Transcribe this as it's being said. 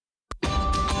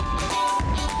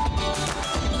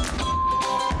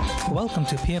Welcome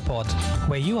to PeerPod,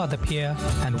 where you are the peer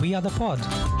and we are the pod.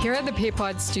 Here at the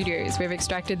PeerPod studios, we've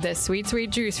extracted the sweet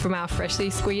juice from our freshly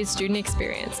squeezed student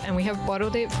experience, and we have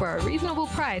bottled it for a reasonable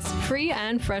price, free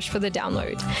and fresh for the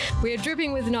download. We are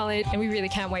dripping with knowledge, and we really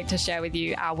can't wait to share with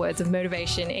you our words of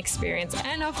motivation, experience,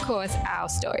 and of course, our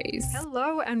stories.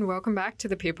 Hello, and welcome back to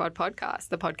the PeerPod podcast,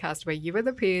 the podcast where you are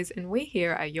the peers and we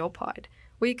here are your pod.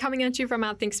 We're coming at you from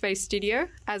our ThinkSpace studio.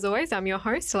 As always, I'm your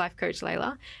host, Life Coach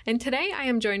Layla, and today I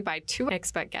am joined by two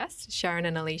expert guests, Sharon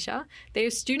and Alicia. They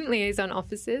are student liaison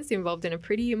officers involved in a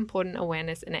pretty important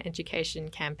awareness and education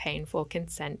campaign for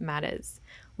Consent Matters.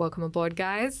 Welcome aboard,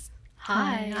 guys.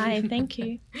 Hi, thank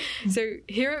you. So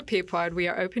here at PeerPod, we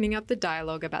are opening up the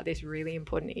dialogue about this really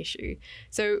important issue.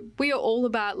 So we are all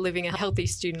about living a healthy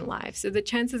student life. So the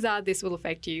chances are this will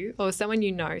affect you or someone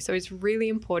you know. So it's really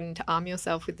important to arm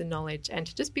yourself with the knowledge and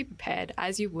to just be prepared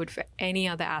as you would for any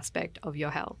other aspect of your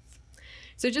health.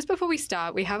 So just before we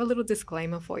start, we have a little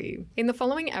disclaimer for you. In the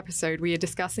following episode, we are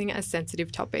discussing a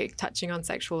sensitive topic touching on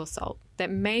sexual assault that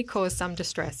may cause some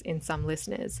distress in some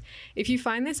listeners. If you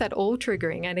find this at all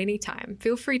triggering at any time,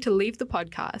 feel free to leave the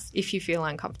podcast if you feel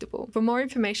uncomfortable. For more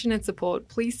information and support,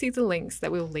 please see the links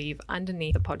that we'll leave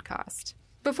underneath the podcast.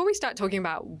 Before we start talking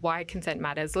about why consent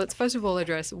matters, let's first of all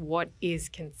address what is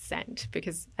consent,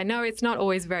 because I know it's not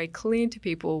always very clear to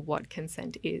people what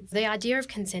consent is. The idea of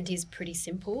consent is pretty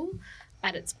simple.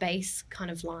 At its base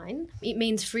kind of line, it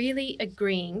means freely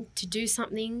agreeing to do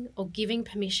something or giving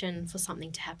permission for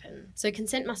something to happen. So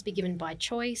consent must be given by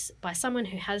choice, by someone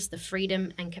who has the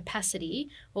freedom and capacity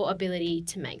or ability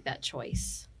to make that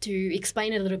choice. To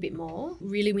explain it a little bit more,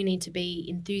 really we need to be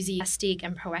enthusiastic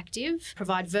and proactive,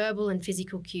 provide verbal and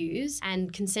physical cues,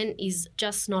 and consent is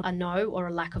just not a no or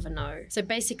a lack of a no. So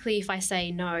basically, if I say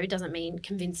no, doesn't mean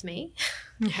convince me.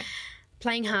 Yeah.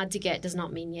 Playing hard to get does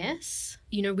not mean yes.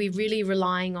 You know, we're really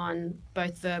relying on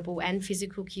both verbal and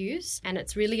physical cues, and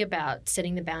it's really about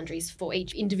setting the boundaries for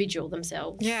each individual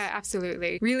themselves. Yeah,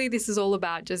 absolutely. Really, this is all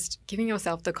about just giving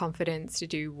yourself the confidence to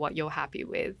do what you're happy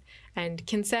with. And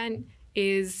consent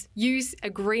is you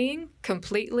agreeing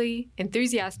completely,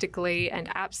 enthusiastically, and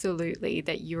absolutely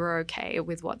that you're okay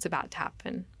with what's about to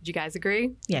happen. Do you guys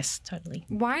agree? Yes, totally.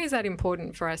 Why is that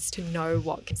important for us to know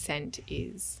what consent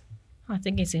is? I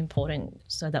think it's important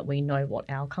so that we know what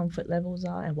our comfort levels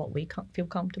are and what we feel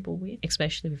comfortable with,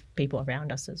 especially with people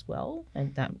around us as well,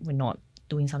 and that we're not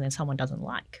doing something someone doesn't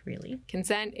like, really.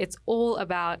 Consent, it's all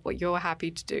about what you're happy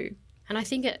to do. And I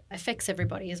think it affects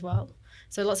everybody as well.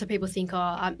 So lots of people think,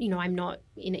 I'm not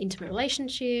in an intimate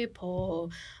relationship, or,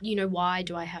 why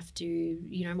do I have to,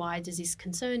 why does this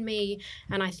concern me?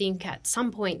 And I think at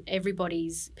some point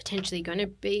everybody's potentially going to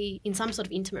be in some sort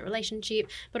of intimate relationship,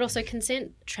 but also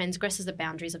consent transgresses the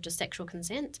boundaries of just sexual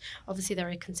consent. Obviously there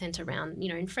are consent around,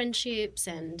 in friendships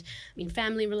and in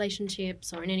family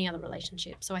relationships or in any other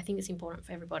relationship. So I think it's important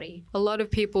for everybody. A lot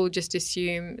of people just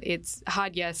assume it's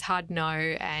hard yes, hard no,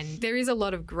 and there is a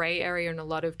lot of grey area and a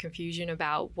lot of confusion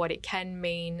about what it can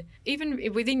mean, even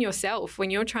within yourself when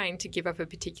you're trying to give up a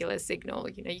particular signal.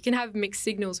 You can have mixed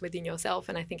signals within yourself,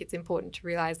 and I think it's important to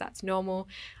realise that's normal,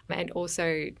 and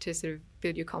also to sort of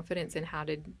build your confidence in how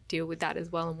to deal with that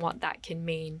as well and what that can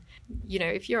mean.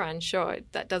 If you're unsure,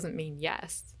 that doesn't mean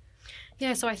yes.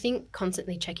 Yeah, so I think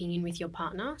constantly checking in with your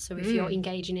partner. So if you're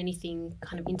engaged in anything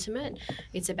kind of intimate,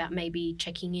 it's about maybe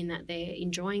checking in that they're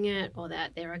enjoying it or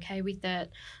that they're okay with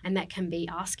it. And that can be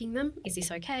asking them, is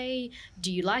this okay?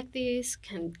 Do you like this?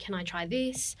 Can I try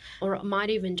this? Or it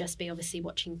might even just be obviously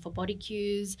watching for body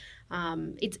cues.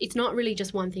 It's not really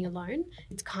just one thing alone.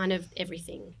 It's kind of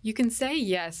everything. You can say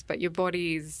yes, but your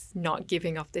body's not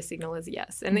giving off the signal as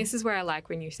yes. And this is where I like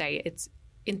when you say it's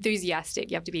enthusiastic.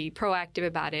 You have to be proactive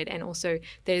about it, and also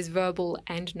there's verbal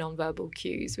and non-verbal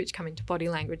cues which come into body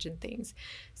language and things.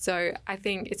 So I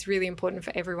think it's really important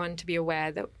for everyone to be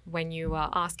aware that when you are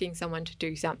asking someone to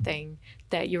do something,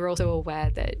 that you're also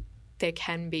aware that there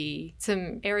can be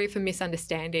some area for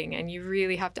misunderstanding, and you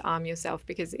really have to arm yourself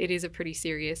because it is a pretty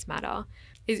serious matter.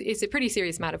 It's a pretty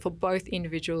serious matter for both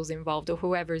individuals involved or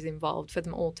whoever is involved, for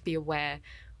them all to be aware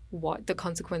what the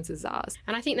consequences are.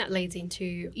 And I think that leads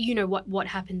into, what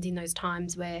happens in those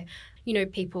times where,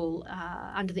 people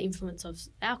are under the influence of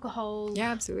alcohol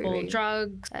or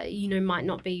drugs, might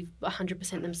not be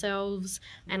 100% themselves.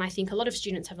 And I think a lot of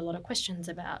students have a lot of questions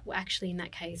about, well, actually, in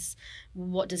that case,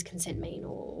 what does consent mean,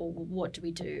 or what do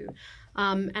we do?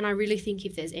 And I really think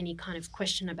if there's any kind of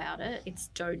question about it, it's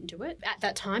don't do it. At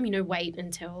that time, wait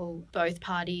until both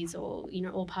parties or,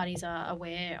 all parties are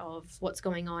aware of what's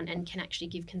going on and can actually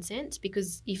give consent,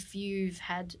 because if you've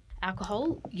had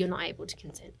alcohol, you're not able to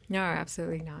consent. No,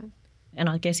 absolutely not. And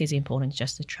I guess it's important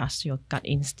just to trust your gut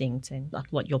instinct and like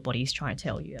what your body is trying to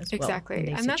tell you as well in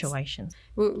these situations.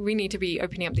 We need to be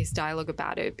opening up this dialogue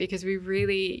about it, because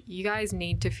you guys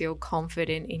need to feel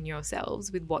confident in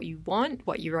yourselves with what you want,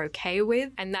 what you're okay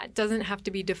with, and that doesn't have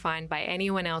to be defined by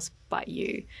anyone else but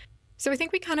you. So I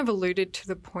think we kind of alluded to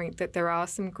the point that there are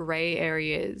some grey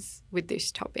areas with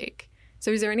this topic. So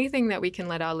is there anything that we can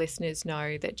let our listeners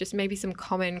know, that just maybe some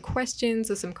common questions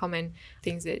or some common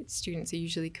things that students are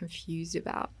usually confused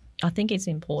about? I think it's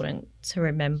important to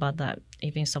remember that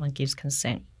even if someone gives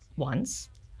consent once,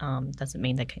 doesn't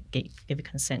mean they can give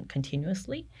consent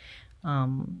continuously.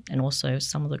 And also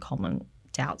some of the common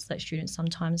doubts that students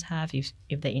sometimes have, if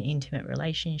they're in an intimate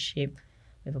relationship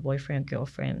with a boyfriend or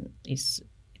girlfriend, it's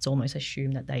almost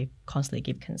assumed that they constantly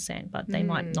give consent, but they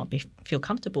might not feel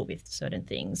comfortable with certain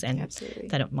things, and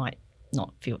they might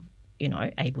not feel,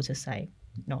 able to say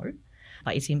no.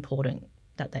 But it's important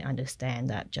that they understand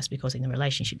that just because in a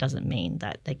relationship doesn't mean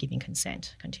that they're giving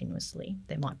consent continuously.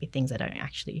 There might be things they don't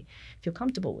actually feel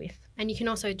comfortable with. And you can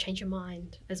also change your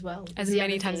mind as well. As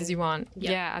many times as you want.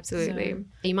 Yep. Yeah, absolutely.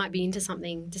 So you might be into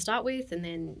something to start with, and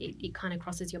then it kind of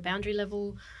crosses your boundary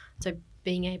level. So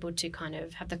being able to kind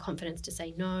of have the confidence to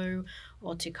say no,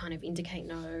 or to kind of indicate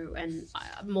no, and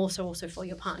more so also for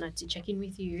your partner to check in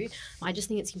with you. I just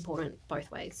think it's important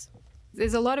both ways.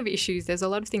 There's a lot of issues. There's a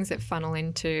lot of things that funnel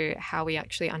into how we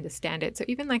actually understand it. So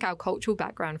even like our cultural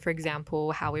background, for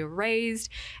example, how we were raised,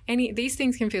 these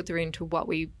things can filter into what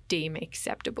we deem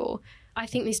acceptable. I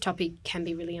think this topic can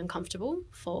be really uncomfortable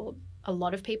for a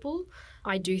lot of people.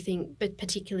 I do think, but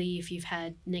particularly if you've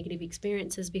had negative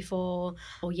experiences before,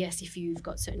 or yes, if you've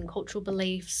got certain cultural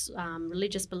beliefs,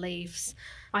 religious beliefs,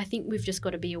 I think we've just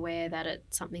got to be aware that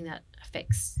it's something that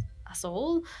affects us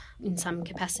all in some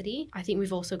capacity. I think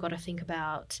we've also got to think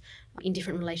about in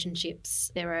different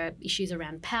relationships, there are issues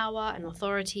around power and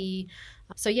authority.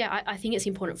 So yeah, I think it's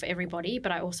important for everybody,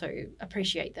 but I also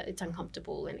appreciate that it's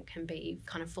uncomfortable and it can be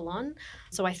kind of full on.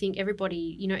 So I think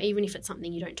everybody, even if it's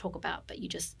something you don't talk about, but you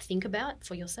just think about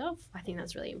for yourself, I think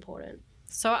that's really important.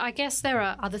 So I guess there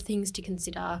are other things to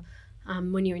consider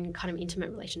when you're in kind of intimate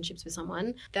relationships with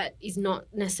someone that is not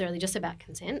necessarily just about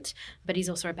consent, but is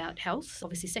also about health,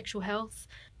 obviously sexual health,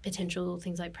 potential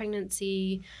things like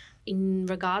pregnancy. In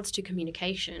regards to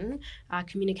communication,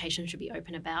 communication should be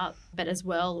open about, but as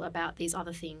well about these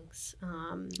other things.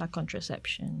 Like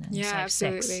contraception and safe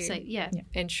sex. So,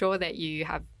 ensure that you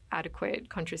have adequate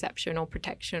contraception or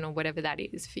protection or whatever that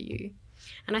is for you.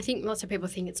 And I think lots of people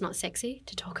think it's not sexy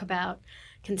to talk about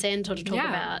consent or to talk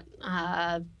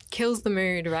about... kills the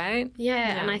mood, right?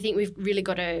 Yeah, and I think we've really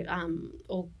got to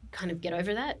all kind of get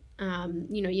over that.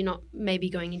 You're not maybe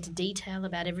going into detail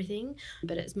about everything,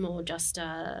 but it's more just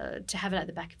to have it at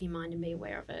the back of your mind and be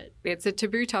aware of it. It's a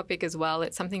taboo topic as well.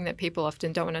 It's something that people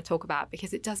often don't want to talk about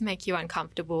because it does make you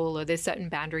uncomfortable, or there's certain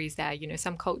boundaries there.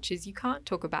 Some cultures you can't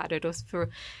talk about it, or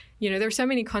there are so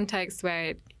many contexts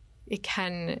where it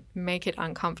can make it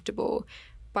uncomfortable.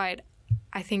 But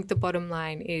I think the bottom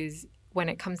line is when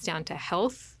it comes down to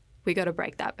health, we got to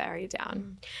break that barrier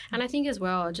down. And I think as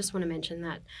well, I just want to mention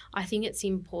that I think it's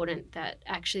important that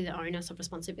actually the onus of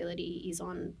responsibility is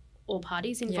on all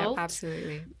parties involved. Yeah,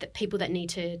 absolutely. The people that need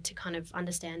to kind of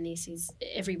understand this is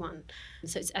everyone.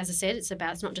 So it's, as I said, it's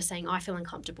not just saying I feel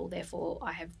uncomfortable, therefore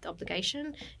I have the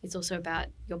obligation. It's also about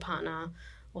your partner,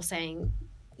 or saying,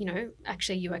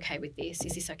 actually, are you okay with this?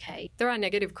 Is this okay? There are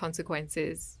negative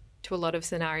consequences to a lot of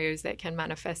scenarios that can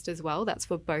manifest as well. That's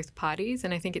for both parties.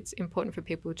 And I think it's important for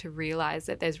people to realise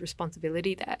that there's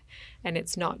responsibility there. And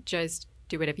it's not just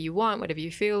do whatever you want, whatever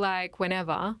you feel like,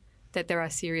 whenever, that there are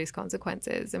serious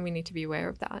consequences, and we need to be aware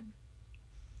of that.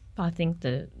 I think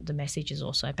the message is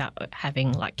also about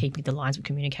having, keeping the lines of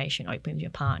communication open with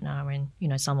your partner,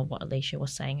 and, some of what Alicia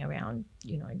was saying around,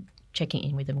 checking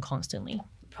in with them constantly.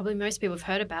 Probably most people have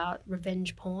heard about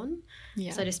revenge porn,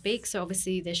 so to speak. So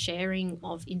obviously the sharing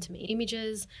of intimate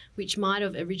images, which might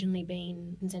have originally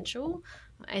been consensual,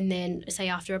 and then say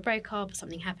after a breakup or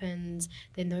something happens,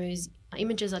 then those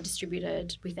images are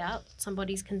distributed without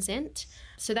somebody's consent.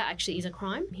 So that actually is a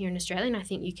crime here in Australia, and I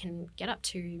think you can get up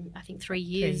to, 3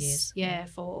 years.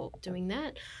 For doing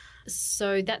that.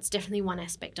 So that's definitely one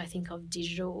aspect, I think, of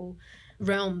digital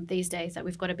realm these days that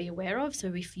we've got to be aware of. So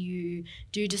if you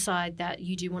do decide that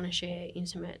you do want to share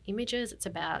intimate images, it's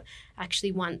about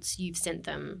actually once you've sent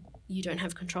them, you don't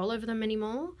have control over them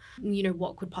anymore.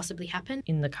 What could possibly happen.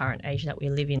 In the current age that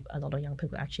we live in, a lot of young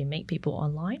people actually meet people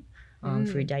online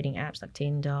through dating apps like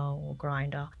Tinder or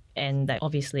Grindr, and they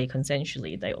obviously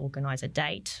consensually they organise a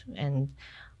date, and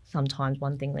sometimes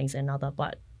one thing leads to another,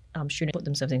 but shouldn't put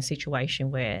themselves in a situation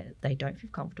where they don't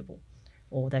feel comfortable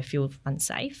or they feel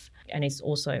unsafe. And it's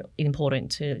also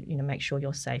important to, make sure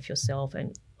you're safe yourself,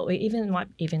 and might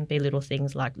even be little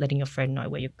things like letting your friend know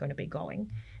where you're going to be going.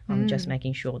 Just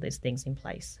making sure there's things in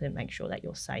place to make sure that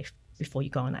you're safe before you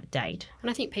go on that date. And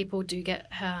I think people do get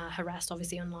harassed,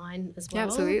 obviously, online as well. Yeah,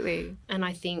 absolutely. And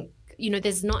I think,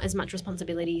 there's not as much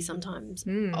responsibility sometimes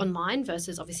online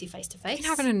versus obviously face-to-face.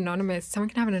 Someone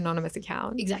can have an anonymous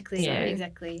account. Exactly, yeah.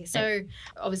 Exactly. So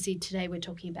obviously today we're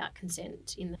talking about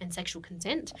consent and sexual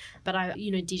consent, but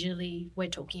digitally we're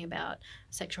talking about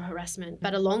sexual harassment,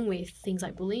 but along with things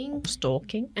like bullying.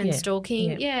 Stalking.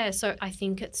 Yeah. So I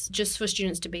think it's just for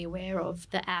students to be aware of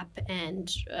the app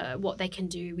and what they can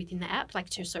do within the app,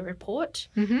 like to report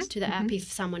to the app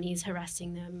if someone is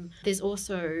harassing them. There's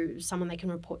also someone they can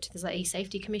report to. There's like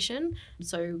e-safety commission.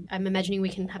 So I'm imagining we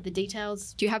can have the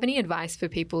details. Do you have any advice for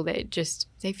people that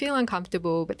they feel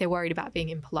uncomfortable but they're worried about being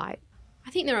impolite?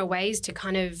 I think there are ways to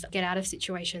kind of get out of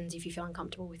situations if you feel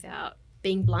uncomfortable without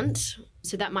being blunt.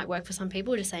 So that might work for some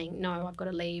people, just saying, no, I've got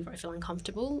to leave, or I feel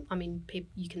uncomfortable. I mean,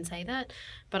 you can say that.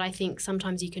 But I think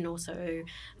sometimes you can also, say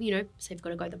you've got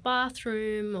to go to the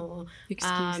bathroom or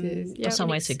excuses. Or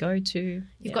somewhere to go to.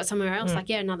 You've got somewhere else,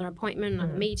 like, another appointment,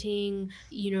 another meeting.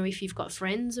 If you've got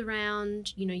friends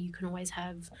around, you can always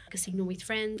have a signal with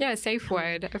friends. Yeah, a safe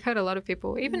word. I've heard a lot of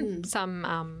people, even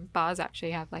some bars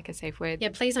actually have like a safe word. Yeah,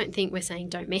 please don't think we're saying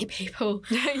don't meet people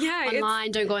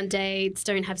online, don't go on dates,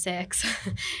 don't have sex.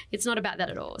 It's not about that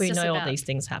at all. We know all these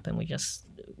things happen. We just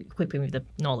equip them with the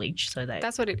knowledge so that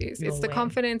that's what it is. It's the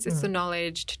confidence, it's the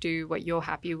knowledge to do what you're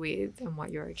happy with and what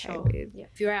you're okay with. Yeah.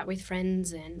 If you're out with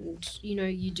friends and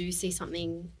you do see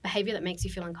behavior that makes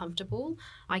you feel uncomfortable,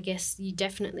 I guess you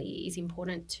definitely is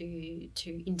important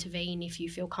to intervene if you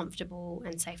feel comfortable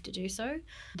and safe to do so.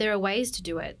 There are ways to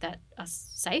do it that are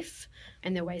safe,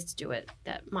 and there are ways to do it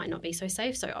that might not be so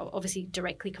safe. So obviously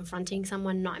directly confronting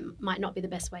someone might not be the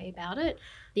best way about it.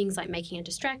 Things like making a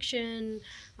distraction,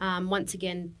 once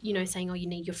again, saying, you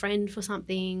need your friend for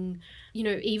something,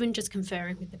 even just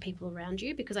conferring with the people around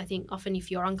you, because I think often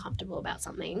if you're uncomfortable about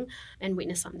something and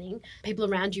witness something,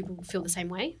 people around you will feel the same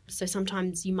way. So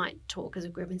sometimes you might talk as a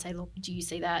group and say, look, do you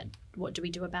see that? What do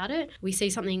we do about it? We see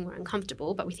something, we're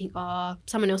uncomfortable, but we think,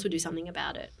 someone else would do something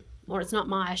about it. Or it's not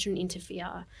I shouldn't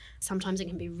interfere. Sometimes it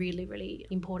can be really, really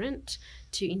important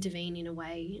to intervene in a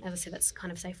way, as I said, that's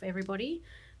kind of safe for everybody.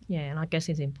 Yeah, and I guess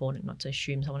it's important not to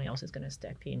assume someone else is going to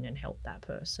step in and help that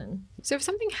person. So if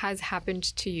something has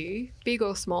happened to you, big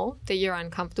or small, that you're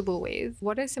uncomfortable with,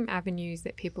 what are some avenues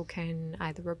that people can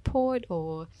either report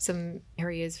or some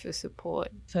areas for support?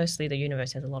 Firstly, the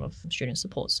university has a lot of student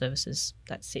support services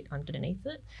that sit underneath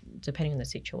it, depending on the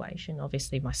situation.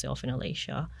 Obviously, myself and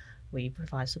Alicia, we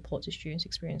provide support to students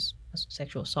experience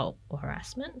sexual assault or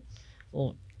harassment,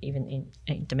 or even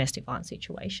in domestic violence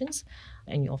situations.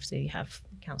 And you obviously have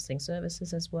counselling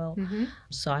services as well.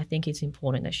 So I think it's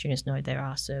important that students know there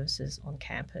are services on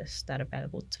campus that are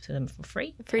available to them for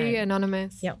free.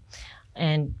 Anonymous. Yeah.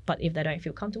 But if they don't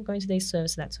feel comfortable going to these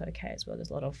services, that's okay as well. There's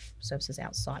a lot of services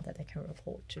outside that they can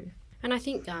report to. And I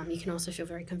think you can also feel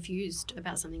very confused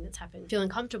about something that's happened, feel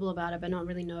uncomfortable about it, but not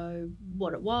really know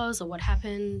what it was or what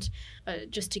happened.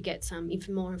 Just to get some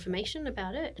more information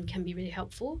about it and can be really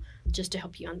helpful, just to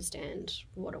help you understand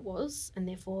what it was and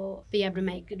therefore be able to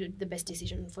make the best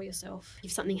decision for yourself.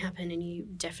 If something happened and you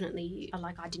definitely are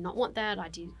like, I did not want that,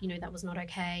 that was not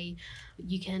okay,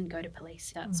 you can go to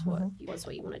police. That's what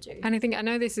you want to do. And I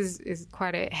know this is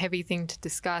quite a heavy thing to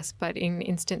discuss, but in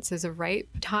instances of rape,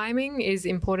 timing is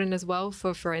important as well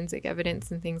for forensic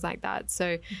evidence and things like that.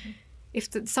 So if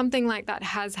something like that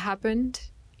has happened,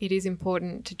 it is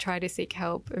important to try to seek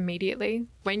help immediately.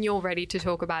 When you're ready to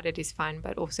talk about it is fine,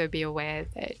 but also be aware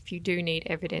that if you do need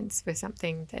evidence for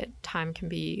something, that time can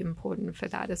be important for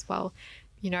that as well.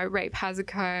 Rape has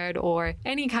occurred or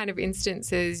any kind of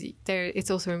instances,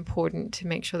 it's also important to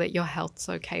make sure that your health's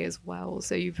okay as well.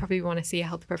 So you probably want to see a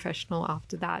health professional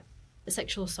after that.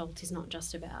 Sexual assault is not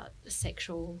just about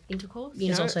sexual intercourse.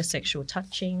 There's also sexual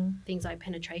touching. Things like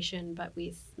penetration, but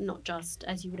with not just,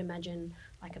 as you would imagine,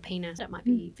 like a penis. It might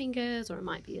be fingers or it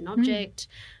might be an object.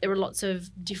 There are lots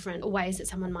of different ways that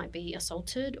someone might be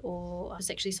assaulted or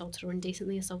sexually assaulted or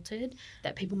indecently assaulted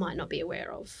that people might not be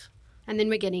aware of. And then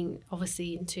we're getting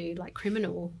obviously into like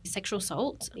criminal sexual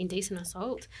assault, indecent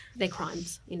assault. They're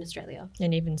crimes in Australia.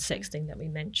 And even sexting that we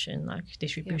mentioned, like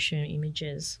distribution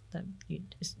images that you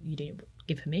didn't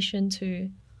give permission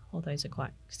to, all those are quite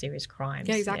serious crimes.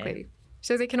 Yeah, exactly. Yeah.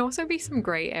 So there can also be some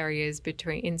grey areas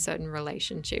in certain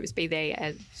relationships, be they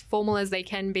as formal as they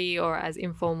can be or as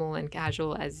informal and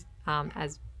casual as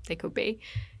they could be.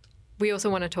 We also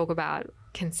want to talk about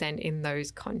consent in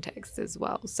those contexts as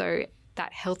well. So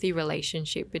that healthy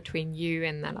relationship between you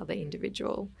and that other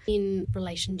individual. In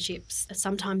relationships,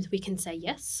 sometimes we can say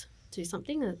yes to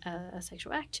something, a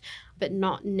sexual act, but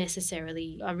not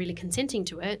necessarily are really consenting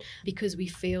to it because we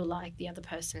feel like the other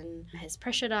person has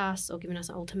pressured us or given us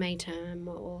an ultimatum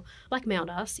or blackmailed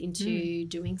us into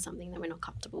doing something that we're not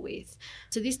comfortable with.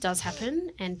 So this does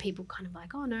happen, and people kind of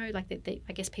like, oh no, like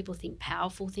I guess people think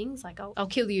powerful things like I'll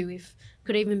kill you, if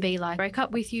could even be like break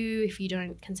up with you if you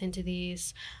don't consent to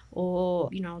this, or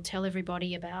I'll tell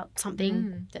everybody about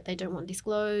something that they don't want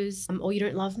disclosed, or you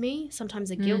don't love me. Sometimes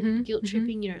the guilt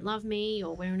tripping, you don't love me,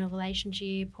 or we're in a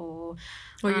relationship, or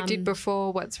you did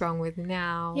before, what's wrong with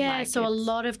now? Yeah, so a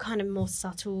lot of kind of more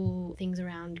subtle things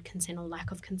around consent or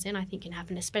lack of consent I think can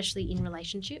happen, especially in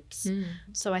relationships.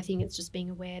 So I think it's just being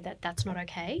aware that that's not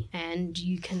okay, and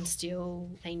you can still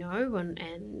say no,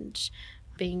 and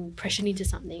being pressured into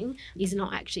something is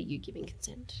not actually you giving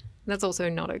consent. That's also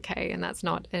not okay, and that's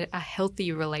not a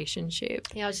healthy relationship.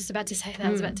 Yeah, I was just about to say that. I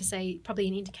was about to say probably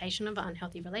an indication of an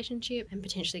unhealthy relationship and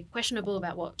potentially questionable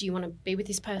about what do you want to be with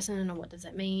this person, or what does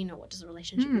that mean, or what does a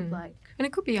relationship look like. And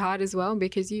it could be hard as well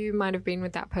because you might have been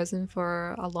with that person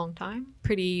for a long time,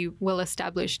 pretty well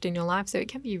established in your life, so it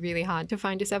can be really hard to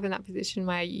find yourself in that position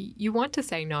where you want to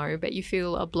say no but you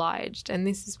feel obliged. And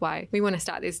this is why we want to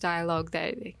start this dialogue,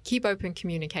 that keep open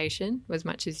communication as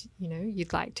much as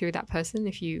you'd like to with that person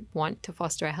if you want to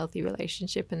foster a healthy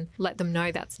relationship, and let them know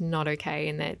that's not okay,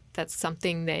 and that's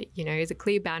something that is a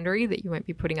clear boundary that you won't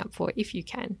be putting up for if you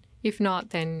can. If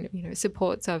not, then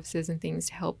support services and things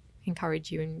to help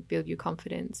encourage you and build your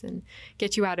confidence and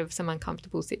get you out of some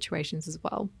uncomfortable situations as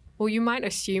well. Well, you might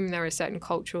assume there are certain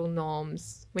cultural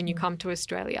norms when you come to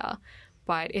Australia,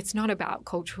 but it's not about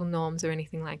cultural norms or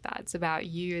anything like that. It's about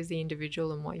you as the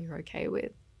individual and what you're okay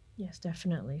with. Yes,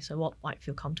 definitely. So what might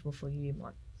feel comfortable for you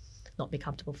might not be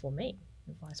comfortable for me,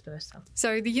 and vice versa.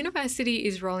 So the university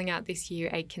is rolling out this year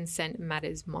a Consent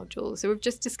Matters module. So we've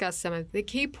just discussed some of the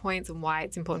key points and why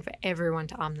it's important for everyone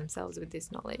to arm themselves with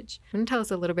this knowledge. Want to tell us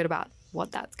a little bit about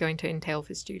what that's going to entail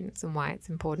for students and why it's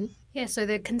important? Yeah, so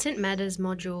the Consent Matters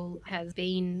module has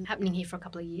been happening here for a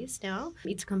couple of years now.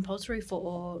 It's compulsory for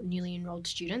all newly enrolled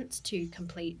students to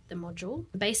complete the module.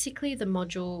 Basically, the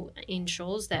module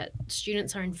ensures that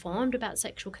students are informed about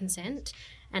sexual consent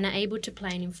and are able to play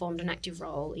an informed and active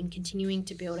role in continuing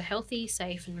to build a healthy,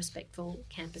 safe and respectful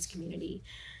campus community.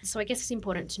 So I guess it's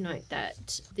important to note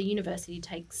that the university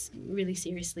takes really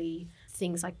seriously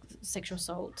things like sexual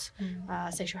assault,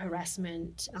 sexual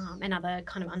harassment and other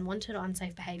kind of unwanted or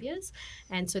unsafe behaviours.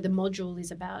 And so the module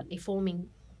is about informing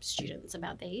students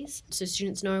about these, so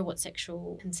students know what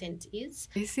sexual consent is.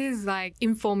 This is like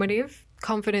informative,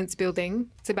 confidence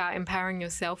building. It's about empowering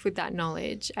yourself with that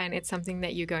knowledge, and it's something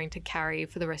that you're going to carry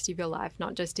for the rest of your life,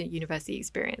 not just a university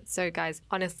experience. So guys,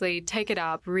 honestly, take it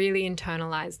up, really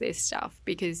internalize this stuff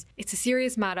because it's a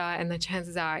serious matter, and the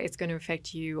chances are it's going to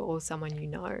affect you or someone you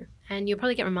know. And you'll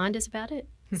probably get reminders about it.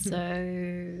 So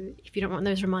if you don't want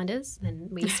those reminders, then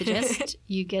we suggest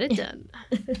you get it done.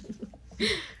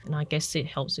 And I guess it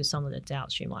helps with some of the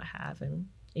doubts you might have, and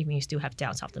even if you still have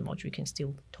doubts after the module, you can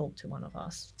still talk to one of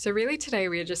us. So really today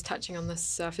we are just touching on the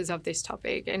surface of this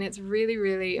topic, and it's really,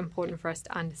 really important for us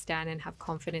to understand and have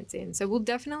confidence in. So we'll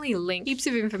definitely link heaps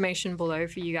of information below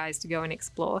for you guys to go and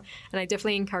explore, and I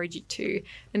definitely encourage you to.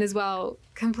 And as well,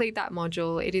 complete that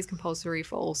module. It is compulsory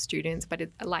for all students, but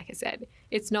like I said,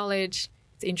 it's knowledge,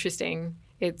 it's interesting.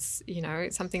 It's,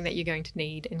 it's something that you're going to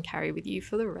need and carry with you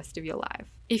for the rest of your life.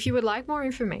 If you would like more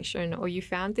information or you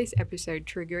found this episode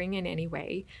triggering in any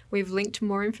way, we've linked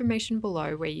more information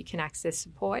below where you can access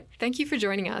support. Thank you for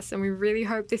joining us, and we really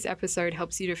hope this episode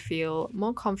helps you to feel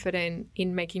more confident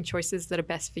in making choices that are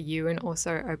best for you and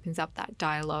also opens up that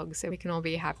dialogue so we can all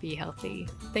be happy, healthy.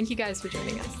 Thank you guys for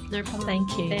joining us. No problem.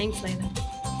 Thank you. Thanks,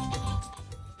 Layla.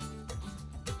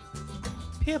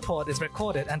 PeerPod is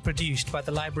recorded and produced by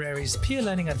the library's peer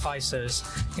learning advisors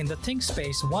in the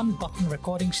ThinkSpace One Button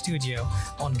recording studio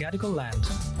on Gadigal land.